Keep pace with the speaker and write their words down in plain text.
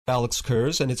Alex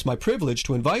Kurz, and it's my privilege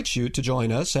to invite you to join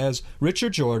us as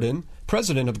Richard Jordan,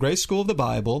 president of Grace School of the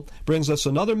Bible, brings us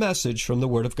another message from the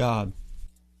Word of God.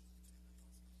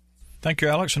 Thank you,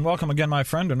 Alex, and welcome again, my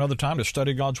friend, to another time to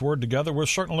study God's Word together. We're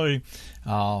certainly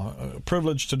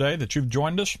privileged today that you've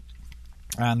joined us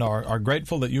and are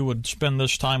grateful that you would spend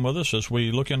this time with us as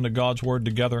we look into God's Word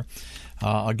together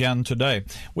again today.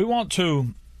 We want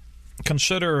to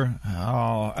consider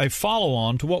a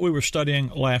follow-on to what we were studying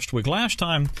last week. Last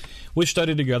time we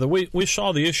studied together, we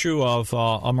saw the issue of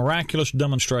miraculous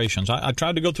demonstrations. I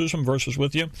tried to go through some verses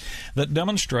with you that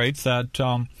demonstrate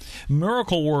that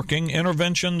miracle-working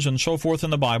interventions and so forth in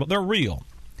the Bible, they're real,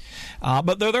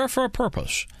 but they're there for a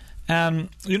purpose. And,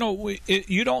 you know,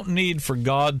 you don't need for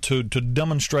God to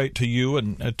demonstrate to you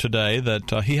today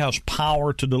that He has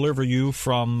power to deliver you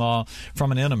from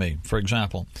an enemy, for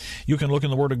example. You can look in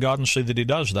the Word of God and see that He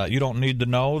does that. You don't need to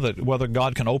know that whether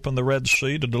God can open the Red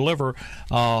Sea to deliver,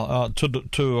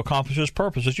 to accomplish His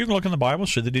purposes. You can look in the Bible and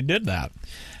see that He did that.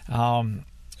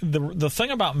 The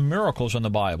thing about miracles in the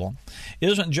Bible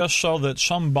isn't just so that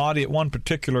somebody at one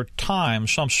particular time,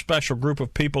 some special group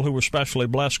of people who were specially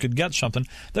blessed could get something.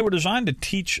 They were designed to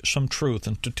teach some truth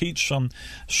and to teach some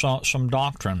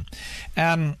doctrine.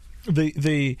 And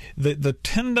the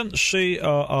tendency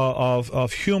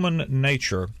of human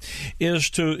nature is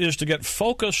to get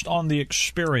focused on the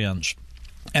experience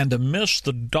and to miss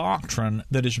the doctrine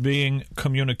that is being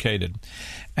communicated.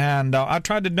 And I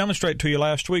tried to demonstrate to you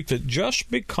last week that just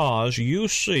because you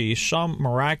see some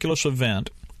miraculous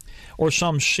event or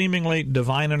some seemingly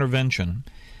divine intervention,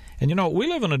 and you know, we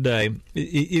live in a day,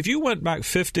 if you went back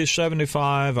 50,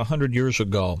 75, 100 years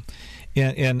ago,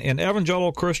 in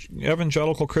evangelical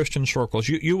Christian circles,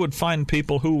 you would find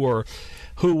people who were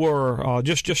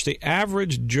just the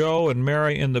average Joe and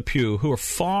Mary in the pew, who are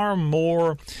far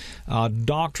more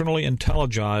doctrinally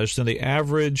intelligized than the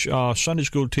average Sunday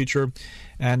school teacher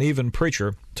and even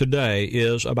preacher today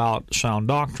is about sound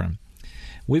doctrine.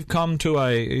 We've come to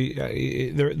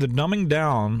the dumbing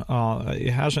down.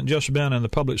 It hasn't just been in the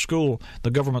public school,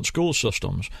 the government school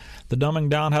systems. The dumbing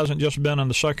down hasn't just been in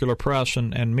the secular press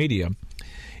and media.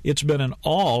 It's been in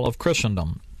all of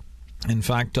Christendom. In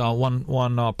fact,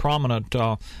 one prominent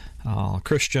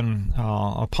Christian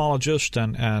apologist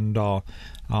and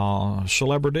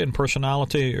celebrity and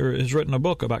personality has written a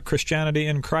book about Christianity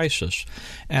in crisis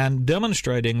and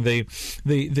demonstrating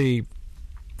the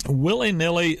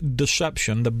willy-nilly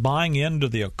deception, the buying into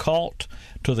the occult,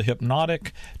 to the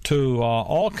hypnotic, to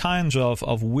all kinds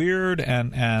of weird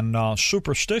and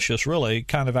superstitious, really,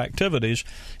 kind of activities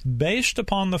based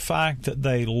upon the fact that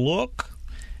they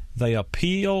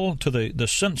appeal to the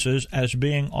senses as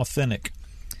being authentic.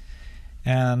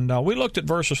 And we looked at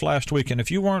verses last week, and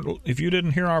if you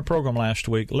didn't hear our program last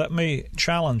week, let me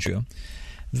challenge you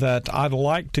that I'd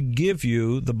like to give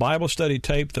you the Bible study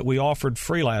tape that we offered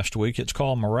free last week. It's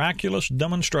called Miraculous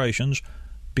Demonstrations,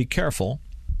 Be Careful.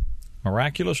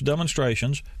 Miraculous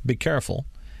Demonstrations, Be Careful.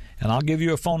 And I'll give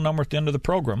you a phone number at the end of the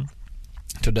program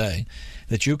today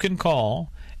that you can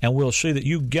call, and we'll see that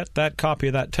you get that copy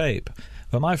of that tape.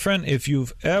 But my friend, if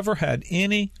you've ever had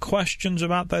any questions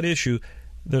about that issue,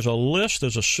 there's a list,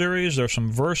 there's a series, there's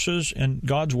some verses in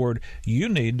God's Word you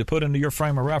need to put into your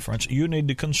frame of reference, you need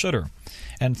to consider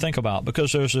and think about,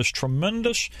 because there's this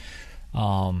tremendous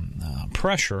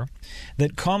pressure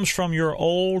that comes from your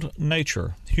old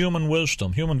nature, human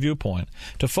wisdom, human viewpoint,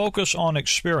 to focus on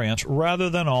experience rather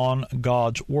than on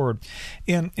God's Word.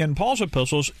 In Paul's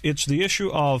epistles, it's the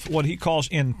issue of what he calls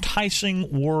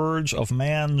enticing words of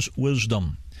man's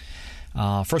wisdom.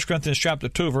 1 Corinthians chapter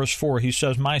 2, verse 4, he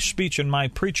says, "My speech and my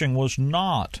preaching was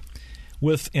not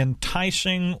with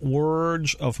enticing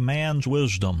words of man's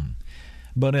wisdom,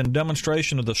 but in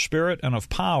demonstration of the Spirit and of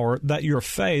power, that your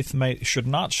faith should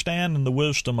not stand in the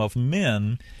wisdom of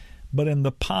men, but in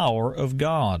the power of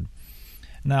God."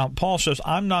 Now, Paul says,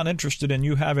 I'm not interested in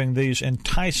you having these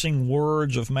enticing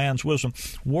words of man's wisdom,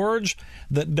 words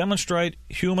that demonstrate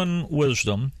human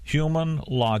wisdom, human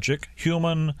logic,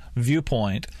 human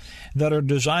viewpoint, that are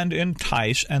designed to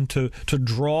entice and to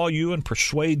draw you and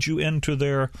persuade you into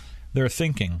their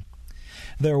thinking.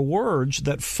 They're words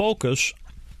that focus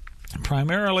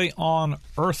primarily on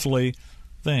earthly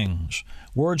things,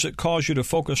 words that cause you to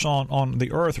focus on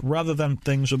the earth rather than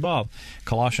things above.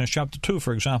 Colossians chapter 2,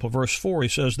 for example, verse 4, he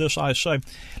says, "This I say,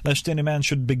 lest any man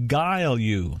should beguile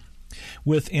you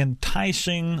with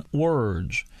enticing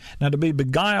words." Now, to be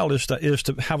beguiled is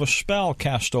to have a spell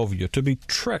cast over you, to be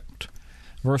tricked.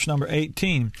 Verse number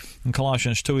 18 in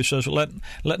Colossians 2, he says, Let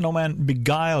no man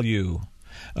beguile you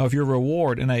of your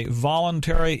reward in a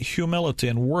voluntary humility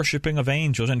and worshiping of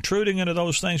angels, intruding into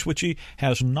those things which he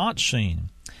has not seen,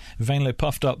 vainly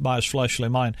puffed up by his fleshly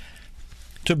mind.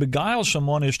 To beguile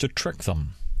someone is to trick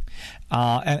them.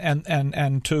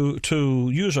 And to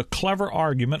use a clever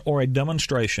argument or a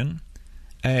demonstration,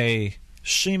 a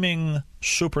seeming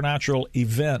supernatural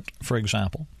event, for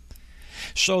example,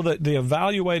 so that the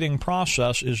evaluating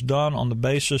process is done on the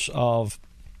basis of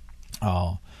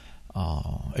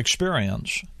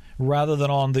experience rather than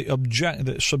on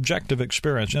the subjective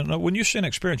experience. And when you see an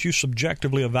experience, you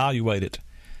subjectively evaluate it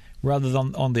rather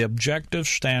than on the objective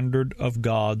standard of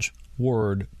God's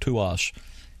Word to us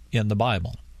in the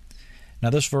Bible. Now,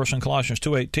 this verse in Colossians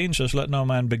 2:18 says, "Let no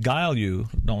man beguile you."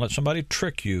 Don't let somebody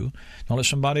trick you. Don't let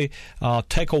somebody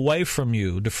take away from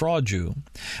you, defraud you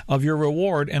of your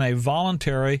reward in a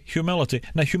voluntary humility.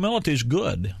 Now, humility is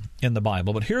good in the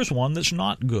Bible, but here's one that's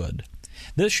not good.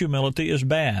 This humility is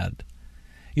bad.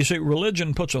 You see,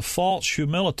 religion puts a false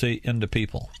humility into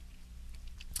people,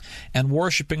 and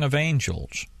worshiping of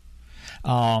angels,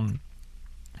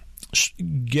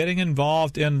 getting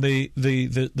involved in the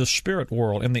spirit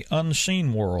world, in the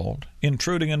unseen world,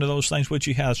 intruding into those things which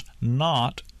he has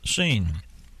not seen.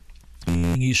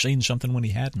 He's seen something when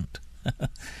he hadn't.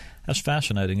 That's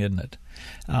fascinating, isn't it?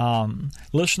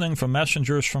 Listening for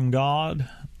messengers from God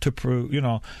to promote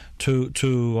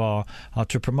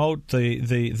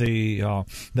the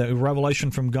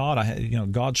revelation from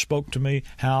God. God spoke to me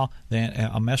how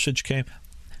a message came.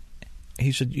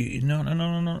 He said,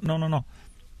 "No.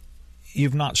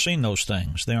 You've not seen those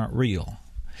things. They aren't real.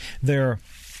 They're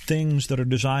things that are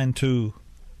designed to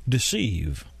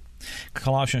deceive."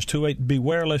 Colossians 2:8,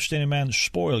 "Beware lest any man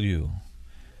spoil you,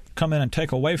 come in and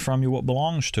take away from you what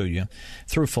belongs to you,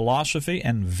 through philosophy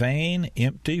and vain,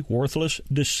 empty, worthless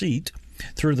deceit,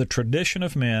 through the tradition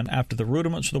of men, after the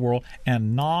rudiments of the world,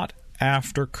 and not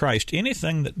after Christ."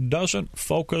 Anything that doesn't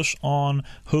focus on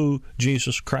who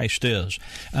Jesus Christ is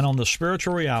and on the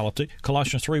spiritual reality.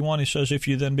 Colossians 3:1, he says, if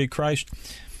you then be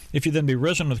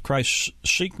risen with Christ,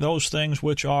 seek those things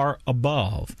which are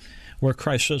above, where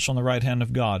Christ sits on the right hand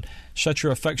of God. Set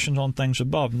your affections on things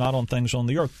above, not on things on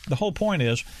the earth. The whole point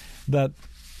is that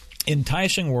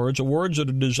enticing words are words that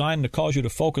are designed to cause you to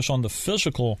focus on the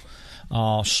physical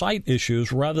sight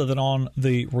issues rather than on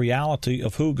the reality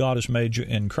of who God has made you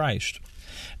in Christ.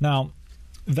 Now,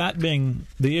 that being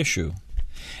the issue,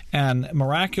 and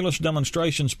miraculous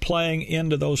demonstrations playing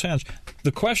into those hands,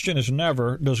 the question is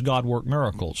never, does God work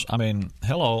miracles? I mean,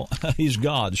 hello, He's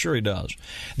God. Sure He does.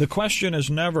 The question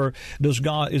is never, is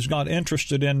God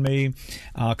interested in me,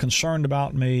 concerned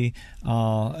about me,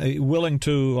 willing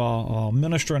to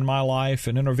minister in my life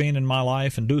and intervene in my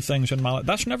life and do things in my life?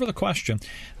 That's never the question.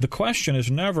 The question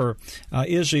is never,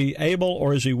 is He able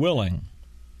or is He willing?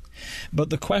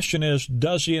 But the question is,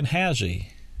 does He and has He?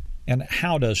 And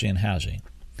how does He and has He?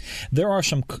 There are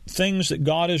some things that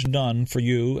God has done for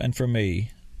you and for me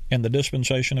in the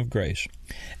dispensation of grace.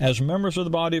 As members of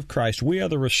the body of Christ, we are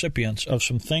the recipients of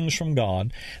some things from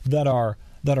God that are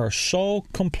so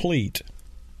complete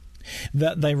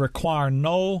that they require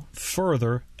no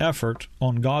further effort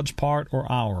on God's part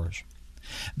or ours.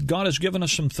 God has given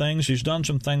us some things. He's done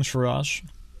some things for us.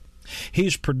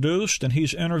 He's produced and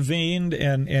He's intervened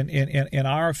in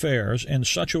our affairs in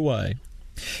such a way,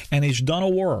 and He's done a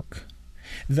work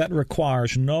that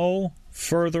requires no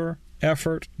further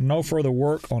effort, no further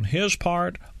work on His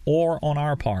part or on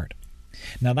our part.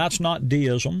 Now, that's not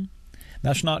deism.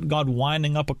 That's not God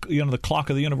winding up the clock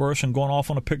of the universe and going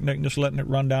off on a picnic and just letting it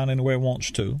run down any way He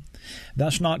wants to.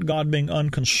 That's not God being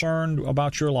unconcerned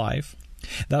about your life.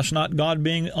 That's not God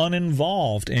being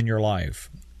uninvolved in your life.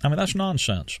 I mean, that's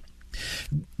nonsense.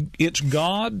 It's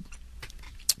God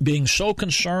being so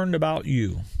concerned about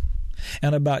you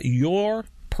and about your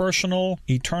personal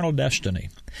eternal destiny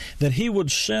that He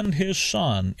would send His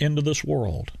Son into this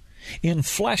world,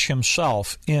 enflesh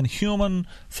Himself in human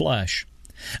flesh.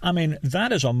 I mean,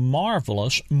 that is a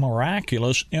marvelous,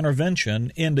 miraculous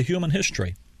intervention into human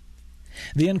history.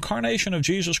 The incarnation of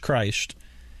Jesus Christ,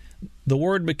 the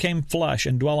Word became flesh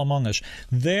and dwelt among us.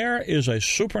 There is a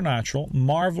supernatural,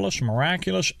 marvelous,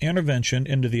 miraculous intervention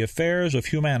into the affairs of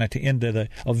humanity, into the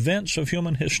events of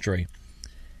human history,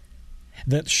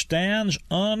 that stands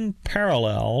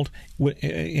unparalleled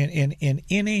in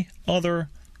any other,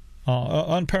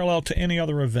 unparalleled to any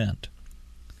other event.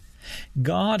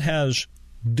 God has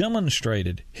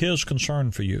demonstrated His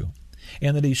concern for you,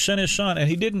 and that He sent His Son, and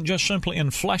He didn't just simply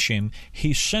enflesh Him,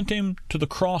 He sent Him to the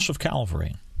cross of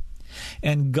Calvary.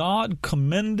 And God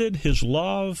commended His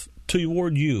love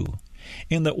toward you,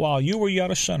 in that while you were yet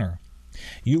a sinner,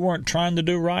 you weren't trying to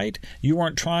do right. You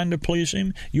weren't trying to please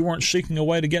Him. You weren't seeking a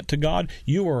way to get to God.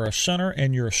 You were a sinner,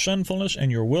 and your sinfulness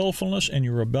and your willfulness and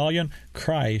your rebellion,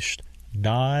 Christ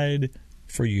died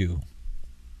for you.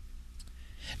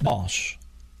 Boss.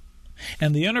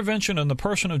 And the intervention in the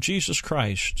person of Jesus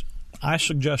Christ, I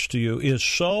suggest to you, is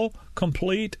so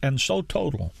complete and so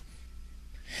total,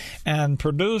 and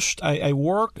produced a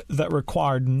work that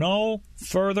required no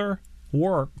further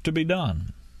work to be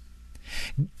done.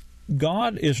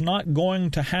 God is not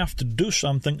going to have to do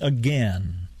something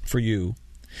again for you,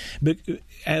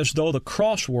 as though the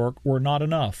cross work were not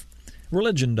enough.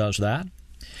 Religion does that.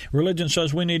 Religion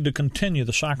says we need to continue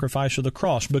the sacrifice of the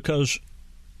cross because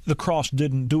the cross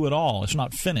didn't do it all. It's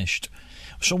not finished.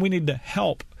 So we need to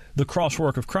help the cross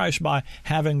work of Christ by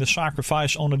having the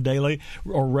sacrifice on a daily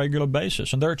or regular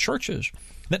basis. And there are churches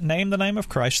that name the name of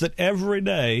Christ that every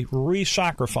day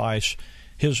re-sacrifice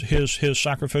his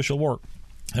sacrificial work.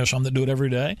 There's some that do it every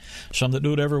day, some that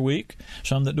do it every week,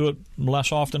 some that do it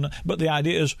less often. But the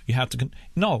idea is you have to...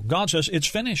 No, God says it's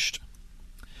finished.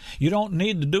 You don't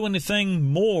need to do anything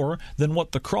more than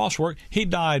what the cross work. He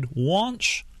died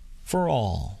once for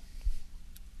all.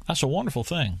 That's a wonderful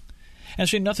thing. And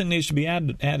see, nothing needs to be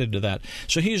added to that.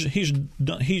 So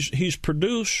he's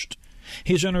produced,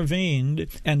 he's intervened,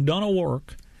 and done a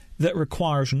work that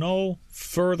requires no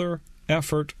further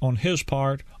effort on his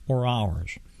part or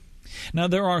ours. Now,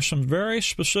 there are some very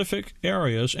specific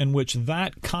areas in which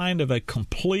that kind of a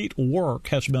complete work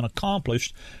has been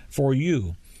accomplished for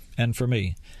you and for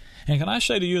me. And can I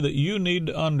say to you that you need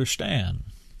to understand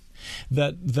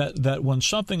that when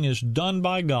something is done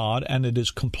by God and it is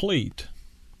complete,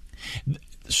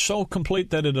 so complete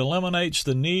that it eliminates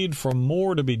the need for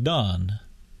more to be done,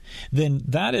 then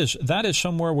that is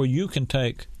somewhere where you can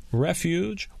take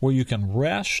refuge, where you can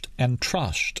rest and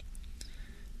trust.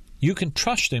 You can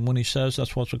trust him when he says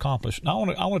that's what's accomplished. Now,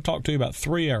 I want to talk to you about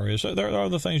three areas. There are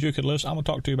other things you could list. I'm going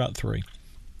to talk to you about three.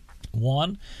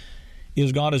 One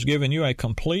is God has given you a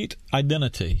complete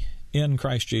identity in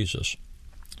Christ Jesus.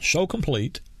 So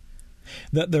complete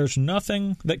that there's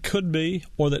nothing that could be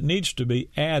or that needs to be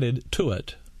added to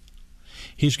it.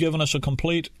 He's given us a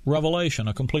complete revelation,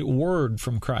 a complete word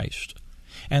from Christ.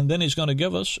 And then he's going to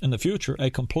give us in the future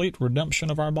a complete redemption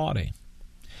of our body.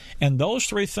 And those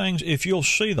three things, if you'll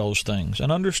see those things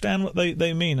and understand what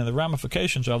they mean and the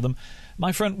ramifications of them,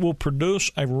 my friend, will produce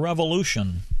a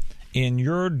revolution in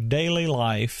your daily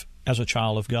life as a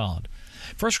child of God.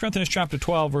 1 Corinthians chapter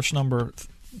 12, verse number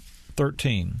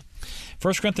 13.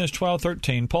 1 Corinthians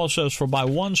 12:13, Paul says, "For by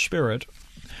one Spirit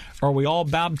are we all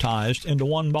baptized into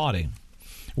one body,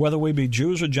 whether we be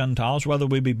Jews or Gentiles, whether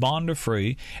we be bond or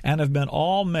free, and have been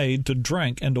all made to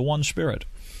drink into one Spirit."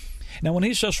 Now, when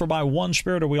he says, "For by one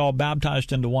Spirit are we all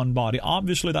baptized into one body,"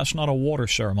 obviously that's not a water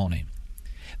ceremony.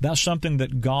 That's something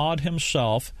that God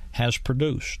himself has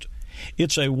produced.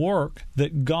 It's a work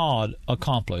that God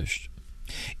accomplished.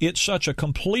 It's such a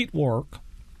complete work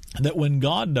that when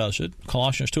God does it,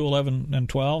 Colossians 2:11 and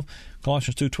 12,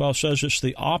 Colossians 2:12 says it's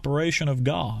the operation of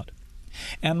God.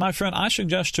 And my friend, I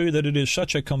suggest to you that it is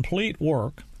such a complete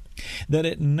work that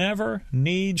it never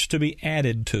needs to be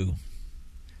added to.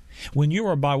 When you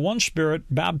are by one Spirit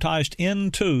baptized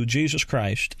into Jesus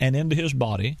Christ and into his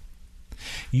body,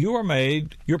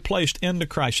 you're placed into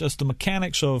Christ. That's the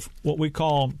mechanics of what we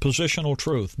call positional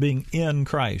truth, being in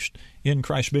Christ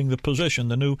being the position,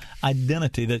 the new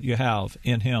identity that you have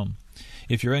in him.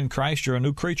 If you're in Christ, you're a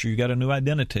new creature. You got a new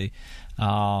identity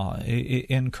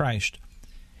in Christ.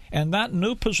 And that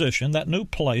new position, that new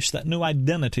place, that new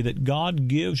identity that God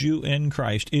gives you in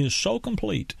Christ is so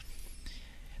complete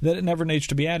that it never needs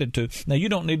to be added to. Now, you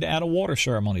don't need to add a water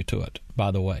ceremony to it,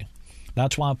 by the way.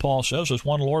 That's why Paul says there's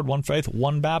one Lord, one faith,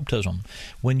 one baptism.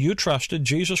 When you trusted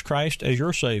Jesus Christ as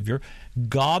your Savior,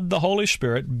 God the Holy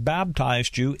Spirit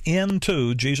baptized you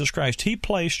into Jesus Christ. He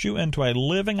placed you into a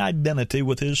living identity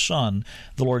with his Son,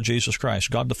 the Lord Jesus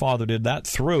Christ. God the Father did that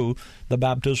through the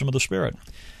baptism of the Spirit.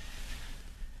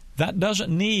 That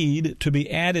doesn't need to be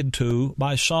added to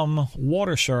by some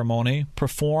water ceremony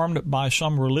performed by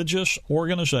some religious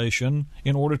organization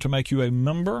in order to make you a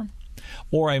member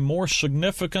or a more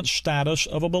significant status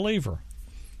of a believer.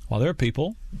 Well, there are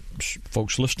people,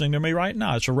 folks listening to me right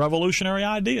now, it's a revolutionary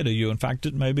idea to you. In fact,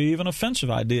 it may be even an offensive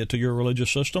idea to your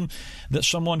religious system that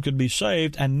someone could be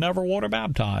saved and never water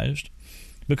baptized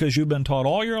because you've been taught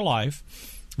all your life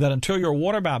that until you're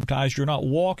water baptized, you're not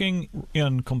walking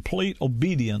in complete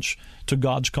obedience to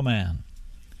God's command.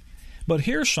 But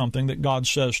here's something that God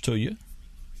says to you,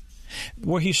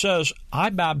 where he says, I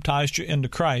baptized you into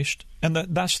Christ, and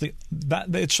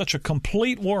it's such a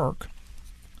complete work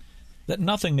that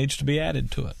nothing needs to be added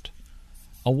to it.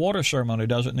 A water ceremony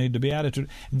doesn't need to be added to it.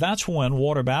 That's when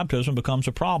water baptism becomes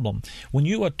a problem. When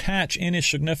you attach any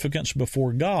significance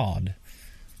before God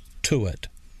to it,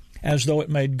 as though it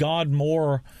made God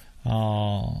more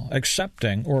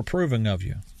accepting or approving of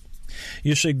you.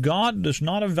 You see, God does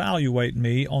not evaluate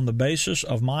me on the basis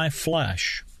of my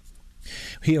flesh.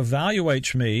 He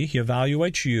evaluates me, He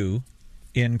evaluates you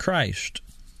in Christ.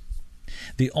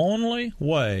 The only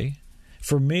way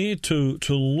for me to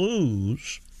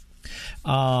lose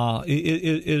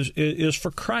is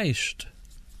for Christ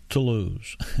to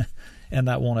lose, and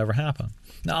that won't ever happen.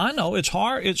 Now, I know it's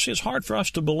hard. It's hard for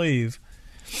us to believe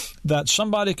that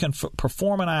somebody can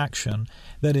perform an action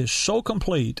that is so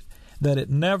complete that it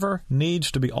never needs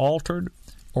to be altered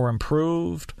or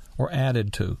improved or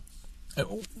added to.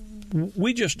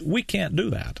 We can't do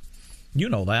that. You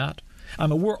know that. I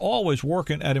mean, we're always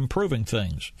working at improving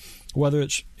things. Whether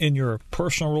it's in your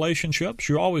personal relationships,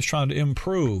 you're always trying to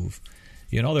improve.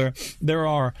 You know, there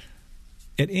are,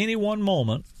 at any one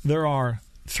moment, there are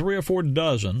 3 or 4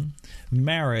 dozen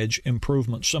marriage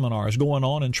improvement seminars going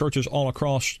on in churches all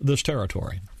across this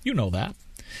territory. You know that.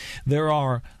 There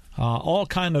are all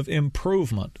kind of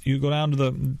improvement. You go down to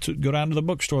the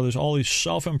bookstore. There's all these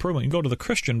self-improvement. You go to the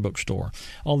Christian bookstore.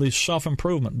 All these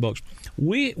self-improvement books.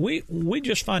 We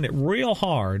just find it real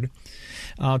hard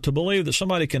to believe that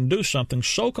somebody can do something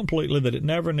so completely that it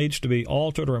never needs to be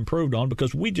altered or improved on,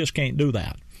 because we just can't do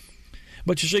that.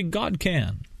 But you see, God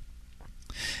can.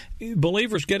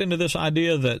 Believers get into this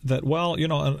idea that well, you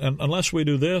know, unless we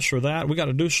do this or that, we got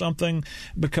to do something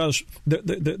because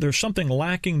there's something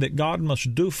lacking that God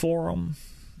must do for them,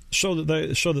 so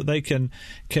that they can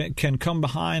come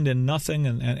behind in nothing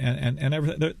and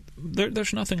everything.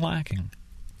 There's nothing lacking.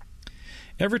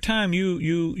 Every time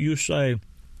you say,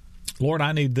 Lord,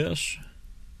 I need this,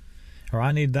 or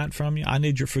I need that from you, I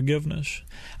need your forgiveness,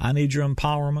 I need your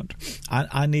empowerment,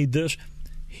 I need this,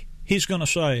 He's going to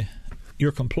say,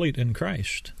 you're complete in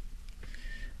Christ.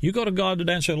 You go to God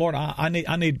today and say, Lord, I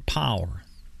need power.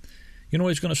 You know what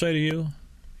He's going to say to you?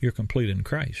 You're complete in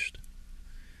Christ.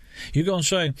 You go and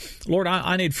say, Lord,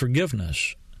 I need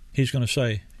forgiveness. He's going to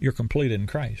say, you're complete in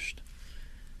Christ.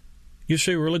 You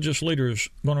see religious leaders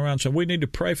going around and say, we need to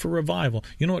pray for revival.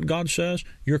 You know what God says?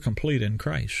 You're complete in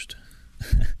Christ.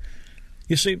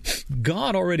 You see,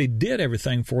 God already did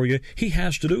everything for you He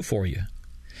has to do for you.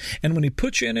 And when He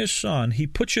put you in His Son, He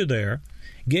put you there,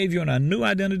 gave you a new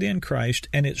identity in Christ,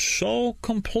 and it's so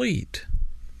complete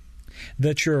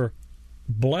that you're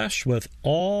blessed with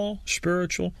all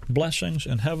spiritual blessings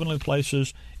in heavenly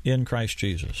places in Christ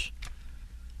Jesus.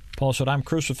 Paul said, I'm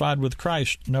crucified with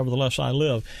Christ, nevertheless I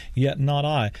live, yet not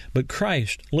I, but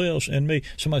Christ lives in me.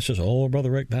 Somebody says, oh, Brother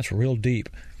Rick, that's real deep.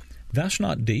 That's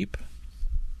not deep.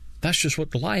 That's just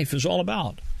what life is all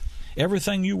about.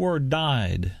 Everything you were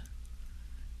died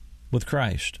with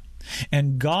Christ.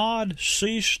 And God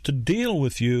ceased to deal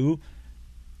with you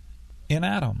in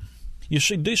Adam. You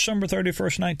see, December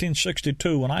 31st,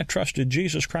 1962, when I trusted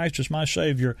Jesus Christ as my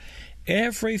Savior,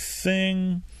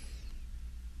 everything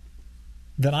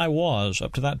that I was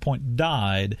up to that point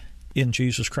died in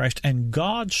Jesus Christ, and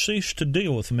God ceased to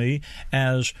deal with me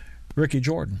as Ricky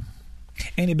Jordan.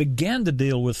 And He began to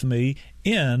deal with me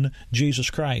in Jesus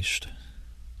Christ.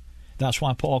 That's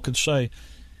why Paul could say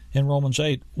in Romans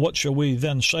 8, what shall we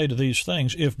then say to these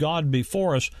things? If God be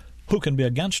for us, who can be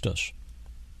against us?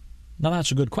 Now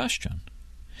that's a good question.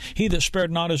 He that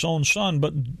spared not His own Son,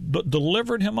 but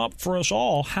delivered Him up for us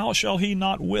all, how shall He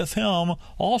not with Him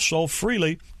also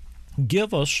freely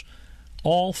give us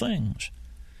all things?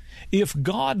 If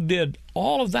God did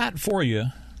all of that for you,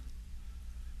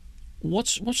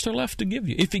 what's there left to give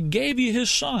you? If He gave you His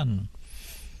Son,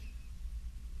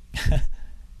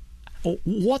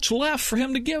 what's left for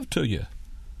Him to give to you?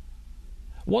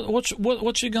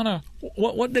 What's He gonna?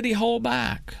 What did He hold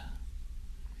back?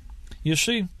 You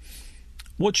see,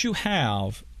 what you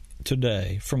have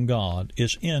today from God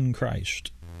is in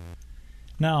Christ.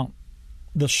 Now,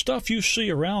 the stuff you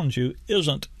see around you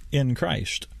isn't in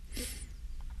Christ.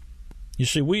 You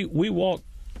see, we walk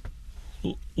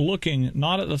looking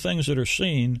not at the things that are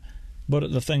seen, but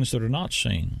at the things that are not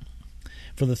seen.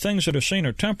 For the things that are seen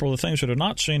are temporal, the things that are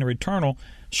not seen are eternal.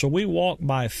 So we walk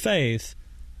by faith,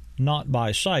 not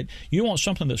by sight. You want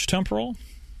something that's temporal,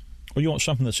 or you want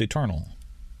something that's eternal?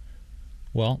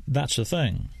 Well, that's the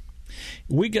thing.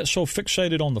 We get so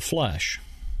fixated on the flesh,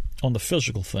 on the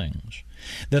physical things,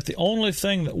 that the only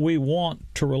thing that we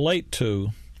want to relate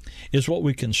to is what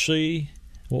we can see,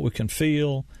 what we can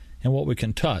feel, and what we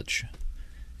can touch.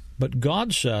 But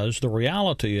God says the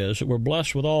reality is that we're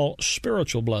blessed with all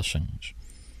spiritual blessings.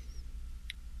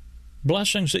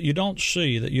 Blessings that you don't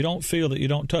see, that you don't feel, that you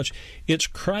don't touch. It's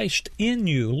Christ in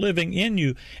you, living in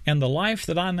you. And the life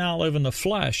that I now live in the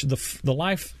flesh, the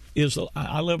life is,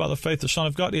 I live by the faith of the Son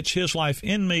of God. It's His life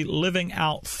in me, living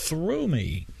out through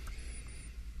me.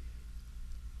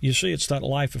 You see, it's that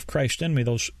life of Christ in me,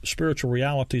 those spiritual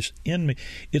realities in me.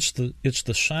 It's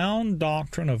the sound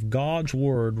doctrine of God's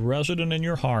Word resident in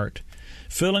your heart,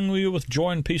 filling you with joy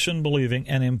and peace in believing,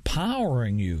 and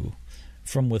empowering you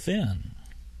from within.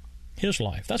 His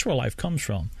life. That's where life comes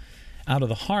from. Out of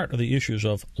the heart are the issues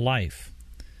of life.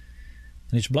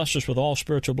 And He's blessed us with all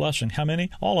spiritual blessing. How many?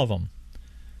 All of them.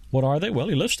 What are they? Well,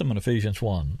 He lists them in Ephesians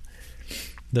 1.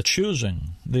 The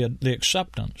choosing, the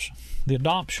acceptance, the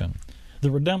adoption, the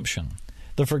redemption,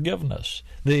 the forgiveness,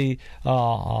 the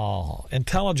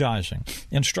intelligizing,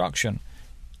 instruction.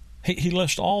 He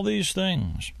lists all these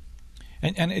things.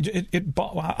 And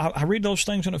I read those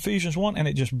things in Ephesians 1, and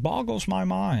it just boggles my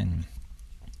mind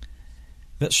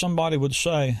that somebody would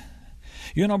say,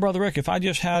 you know, Brother Rick, if I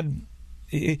just had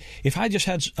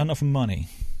enough money,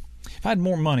 if I had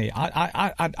more money,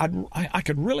 I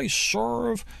could really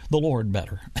serve the Lord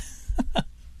better.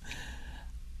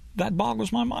 That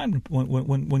boggles my mind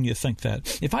when you think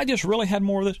that. If I just really had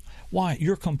more of this, why?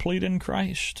 You're complete in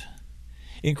Christ.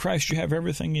 In Christ you have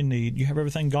everything you need. You have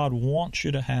everything God wants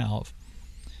you to have.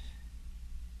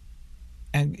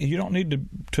 And you don't need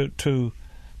to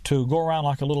go around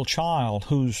like a little child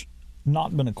who's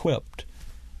not been equipped.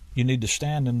 You need to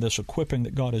stand in this equipping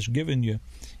that God has given you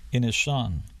in His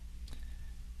Son.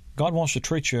 God wants to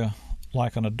treat you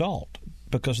like an adult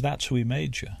because that's who He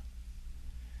made you.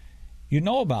 You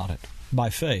know about it by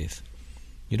faith.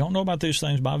 You don't know about these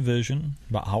things by vision,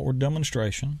 by outward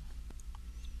demonstration.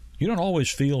 You don't always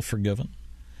feel forgiven.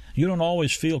 You don't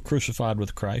always feel crucified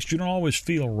with Christ. You don't always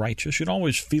feel righteous. You don't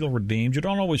always feel redeemed. You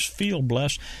don't always feel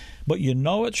blessed. But you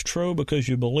know it's true because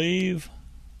you believe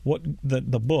what the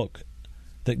book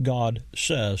that God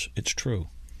says it's true.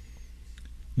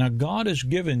 Now, God has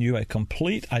given you a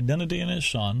complete identity in His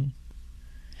Son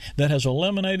that has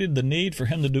eliminated the need for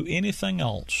Him to do anything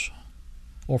else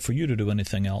or for you to do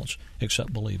anything else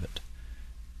except believe it.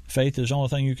 Faith is the only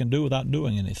thing you can do without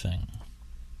doing anything.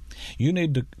 You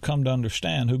need to come to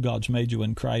understand who God's made you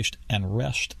in Christ and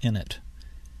rest in it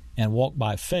and walk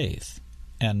by faith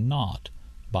and not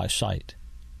by sight.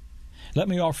 Let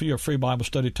me offer you a free Bible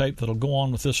study tape that'll go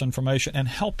on with this information and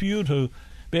help you to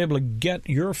be able to get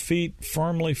your feet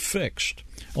firmly fixed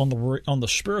on the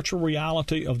spiritual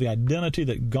reality of the identity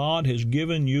that God has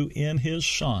given you in His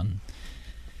Son,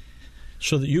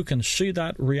 so that you can see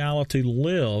that reality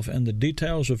live in the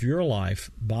details of your life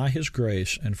by His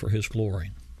grace and for His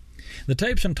glory. The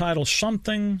tape's entitled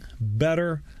Something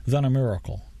Better Than a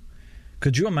Miracle.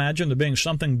 Could you imagine there being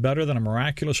something better than a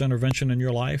miraculous intervention in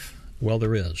your life? Well,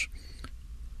 there is.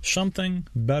 Something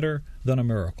better than a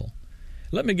miracle.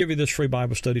 Let me give you this free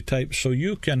Bible study tape so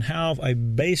you can have a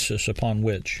basis upon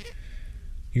which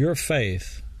your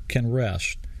faith can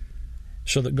rest,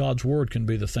 so that God's Word can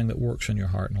be the thing that works in your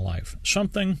heart and life.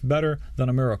 Something better than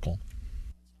a miracle.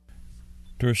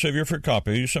 To receive your free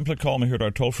copy, you simply call me here at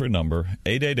our toll-free number,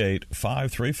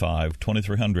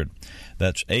 888-535-2300.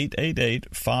 That's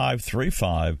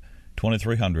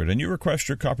 888-535-2300. And you request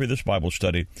your copy of this Bible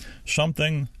study,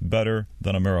 Something Better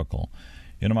Than a Miracle.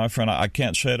 You know, my friend, I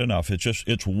can't say it enough.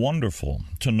 It's wonderful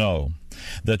to know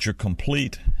that you're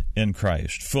complete in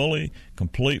Christ, fully,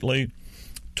 completely,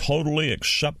 totally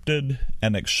accepted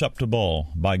and acceptable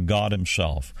by God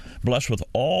Himself, blessed with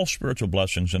all spiritual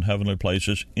blessings in heavenly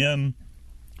places in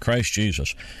Christ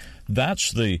Jesus.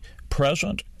 That's the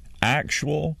present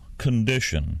actual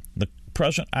condition, the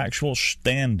present actual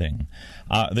standing,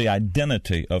 the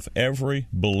identity of every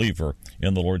believer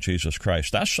in the Lord Jesus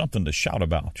Christ. That's something to shout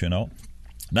about, you know.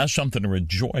 That's something to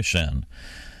rejoice in.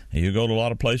 You go to a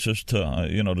lot of places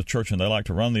to church, and they like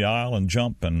to run the aisle and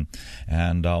jump and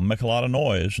make a lot of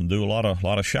noise and do a lot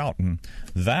of shouting.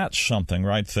 That's something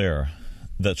right there.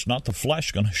 That's not the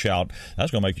flesh going to shout.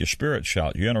 That's going to make your spirit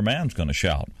shout. Your inner man's going to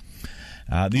shout.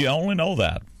 You only know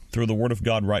that through the Word of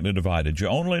God rightly divided. You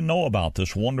only know about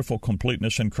this wonderful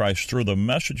completeness in Christ through the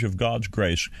message of God's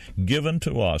grace given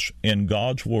to us in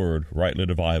God's Word rightly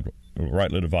divided.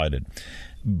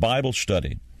 Bible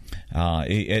study.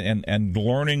 And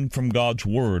learning from God's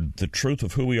Word the truth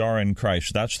of who we are in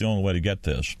Christ. That's the only way to get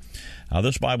this.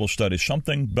 This Bible study is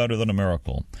Something Better Than a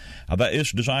Miracle. That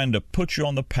is designed to put you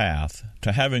on the path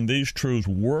to having these truths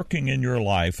working in your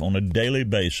life on a daily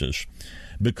basis,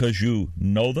 because you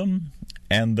know them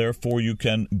and therefore you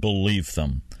can believe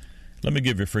them. let me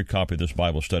give you a free copy of this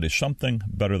Bible study, Something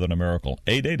Better Than a Miracle.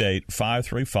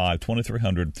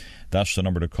 888-535-2300. That's the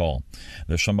number to call.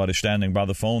 There's somebody standing by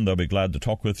the phone. They'll be glad to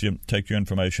talk with you, take your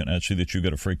information, and see that you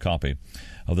get a free copy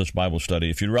of this Bible study.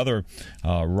 If you'd rather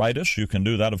write us, you can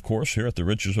do that, of course, here at the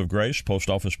Riches of Grace, Post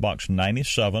Office Box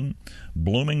 97,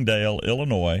 Bloomingdale,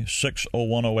 Illinois,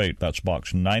 60108. That's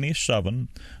Box 97,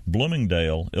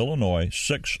 Bloomingdale, Illinois,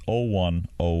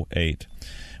 60108.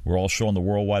 We're also on the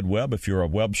World Wide Web. If you're a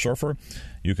web surfer,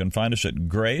 you can find us at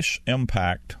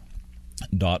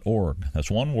graceimpact.org.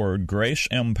 That's one word,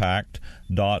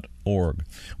 graceimpact.org.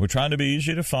 We're trying to be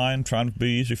easy to find, trying to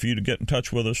be easy for you to get in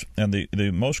touch with us. And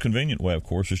the most convenient way, of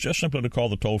course, is just simply to call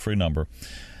the toll-free number,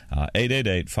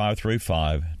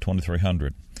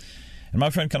 888-535-2300. And my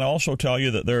friend, can I also tell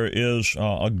you that there is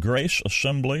a Grace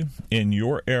Assembly in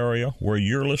your area where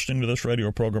you're listening to this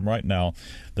radio program right now.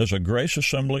 There's a Grace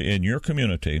Assembly in your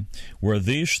community where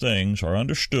these things are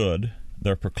understood,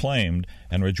 they're proclaimed,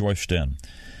 and rejoiced in.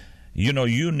 You know,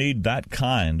 you need that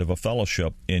kind of a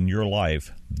fellowship in your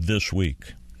life this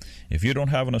week. If you don't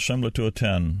have an assembly to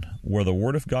attend where the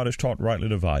Word of God is taught rightly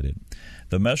divided,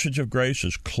 the message of grace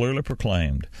is clearly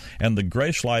proclaimed, and the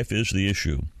grace life is the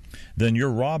issue, then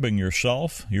you're robbing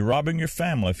yourself, you're robbing your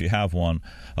family, if you have one,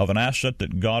 of an asset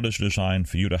that God has designed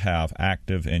for you to have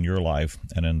active in your life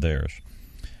and in theirs.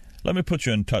 Let me put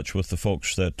you in touch with the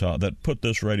folks that put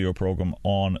this radio program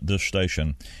on this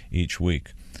station each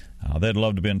week. They'd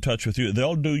love to be in touch with you.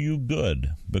 They'll do you good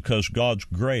because God's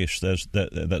grace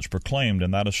that's proclaimed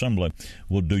in that assembly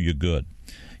will do you good.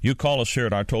 You call us here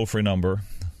at our toll-free number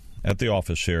at the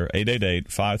office here,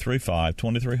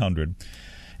 888-535-2300,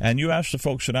 and you ask the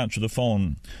folks that answer the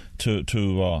phone to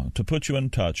put you in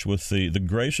touch with the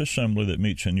Grace Assembly that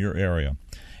meets in your area,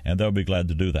 and they'll be glad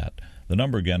to do that. The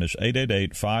number again is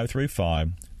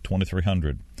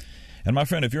 888-535-2300. And my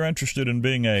friend, if you're interested in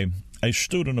being a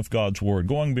student of God's Word,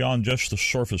 going beyond just the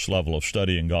surface level of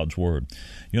studying God's Word,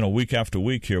 week after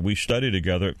week here we study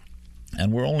together,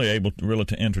 and we're only able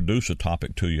to introduce a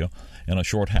topic to you in a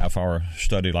short half-hour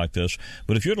study like this.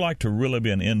 But if you'd like to really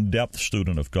be an in-depth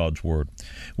student of God's Word,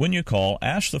 when you call,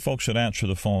 ask the folks that answer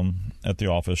the phone at the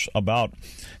office about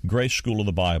Grace School of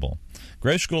the Bible.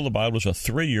 Grace School of the Bible is a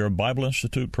 3-year Bible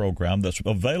Institute program that's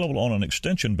available on an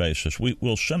extension basis.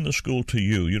 We'll send the school to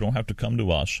you. You don't have to come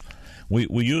to us. We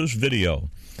use video.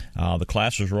 The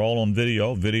classes are all on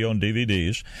video and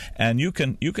DVDs, and you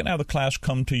can have the class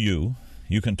come to you.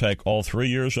 You can take all 3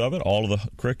 years of it, all of the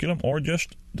curriculum, or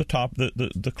just the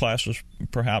classes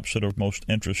perhaps that are of most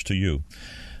interest to you.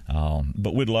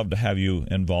 But we'd love to have you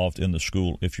involved in the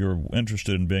school if you're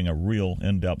interested in being a real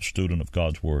in-depth student of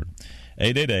God's Word.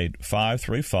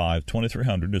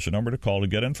 888-535-2300 is the number to call to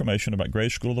get information about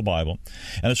Grace School of the Bible.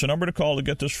 And it's the number to call to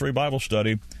get this free Bible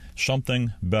study,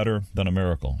 Something Better Than a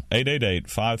Miracle.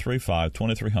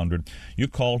 888-535-2300. You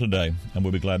call today, and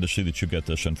we'll be glad to see that you get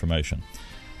this information.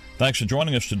 Thanks for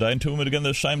joining us today. Until we meet again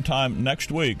this same time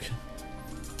next week,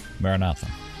 Maranatha.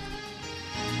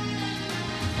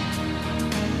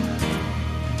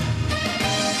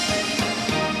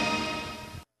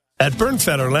 At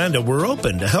BurnFat Orlando, we're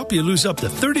open to help you lose up to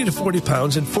 30 to 40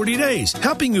 pounds in 40 days,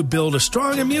 helping you build a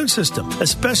strong immune system,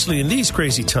 especially in these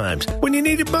crazy times when you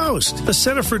need it most. The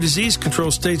Center for Disease Control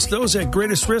states those at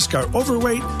greatest risk are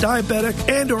overweight, diabetic,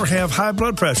 and or have high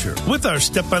blood pressure. With our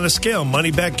step-on-a-scale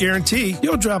money-back guarantee,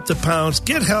 you'll drop the pounds,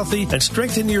 get healthy, and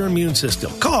strengthen your immune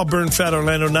system. Call BurnFat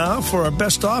Orlando now for our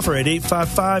best offer at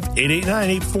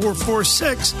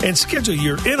 855-889-8446 and schedule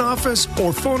your in-office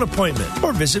or phone appointment,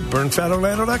 or visit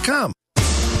burnfatorlando.com.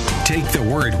 Take the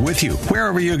Word with you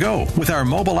wherever you go with our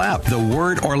mobile app,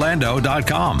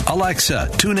 thewordorlando.com, Alexa,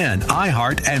 TuneIn,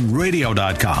 iHeart, and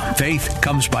radio.com. Faith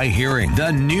comes by hearing.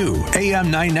 The new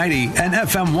AM 990 and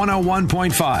FM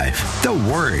 101.5. The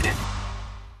Word.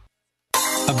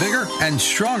 A bigger and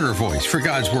stronger voice for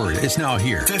God's Word is now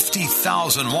here.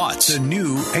 50,000 watts. The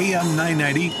new AM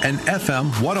 990 and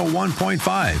FM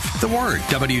 101.5. The Word.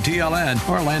 WTLN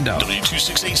Orlando.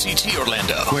 W268CT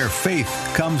Orlando. Where faith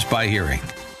comes by hearing.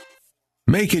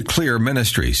 Make It Clear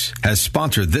Ministries has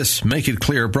sponsored this Make It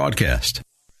Clear broadcast.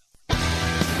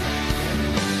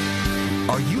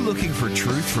 Are you looking for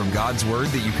truth from God's Word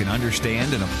that you can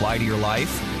understand and apply to your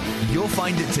life? You'll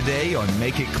find it today on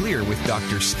Make It Clear with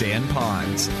Dr. Stan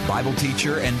Ponz, Bible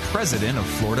teacher and president of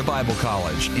Florida Bible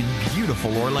College in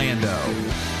beautiful Orlando.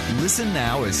 Listen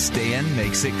now as Stan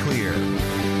makes it clear.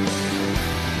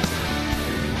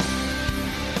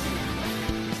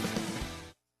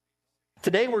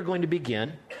 Today we're going to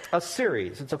begin a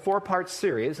series. It's a 4-part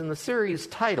series, and the series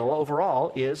title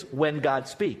overall is When God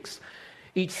Speaks.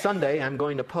 Each Sunday, I'm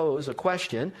going to pose a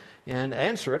question and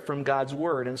answer it from God's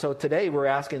Word. And so today we're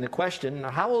asking the question,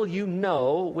 how will you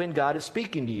know when God is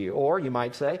speaking to you? Or you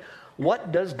might say,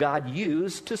 what does God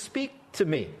use to speak to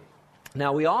me?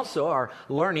 Now, we also are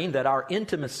learning that our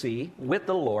intimacy with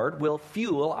the Lord will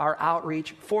fuel our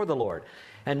outreach for the Lord.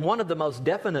 And one of the most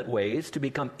definite ways to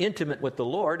become intimate with the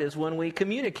Lord is when we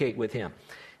communicate with Him.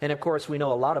 And of course, we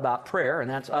know a lot about prayer, and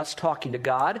that's us talking to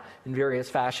God in various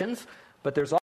fashions. But there's